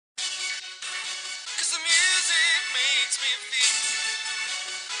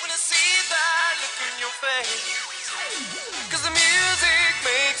face. 'Cause the music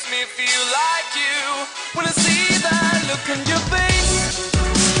makes me feel like you. When I see that look on your face.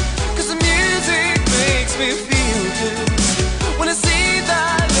 'Cause the music makes me feel good. When I see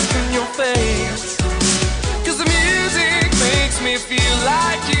that look on your face. 'Cause the music makes me feel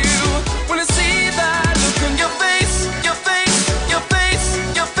like you. When I see that look on your face, your face, your face,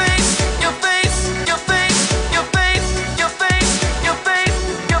 your face, your face, your face, your face, your face, your face,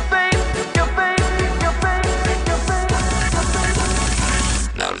 your face, your face, your face, your face.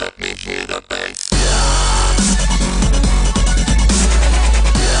 Now let me hear the bass.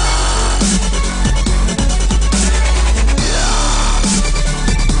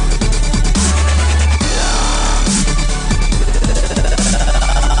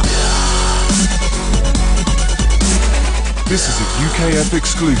 This is a UKF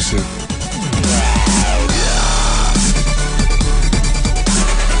exclusive.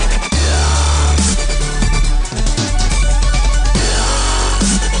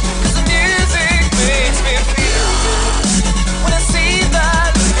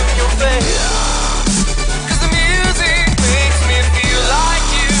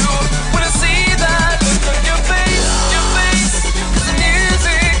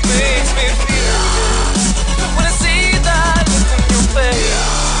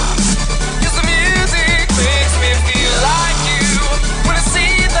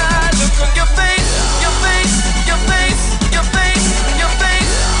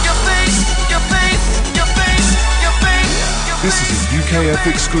 This is a UKF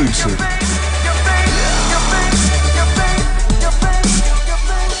exclusive.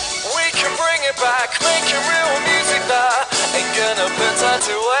 We can bring it back, making real music that ain't gonna put time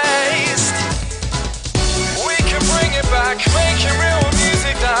to waste. We can bring it back, making real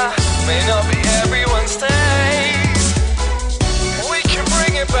music that may not be everyone's taste. We can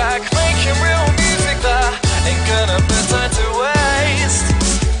bring it back, making real music that ain't gonna put time to waste.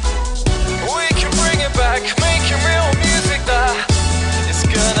 We can bring it back, making real music that is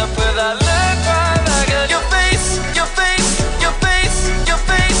gonna put that look right back at your face, your face, your face, your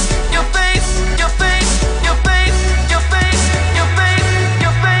face, your face, your face, your face, your face, your face,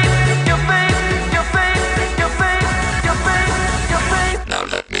 your face, your face, your face, your face, your face, your face. Now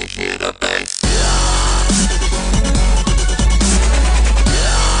let me hear the bass.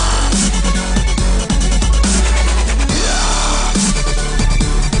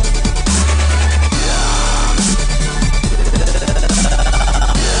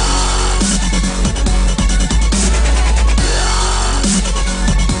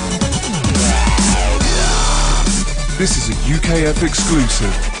 This is a UKF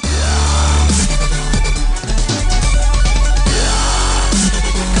exclusive.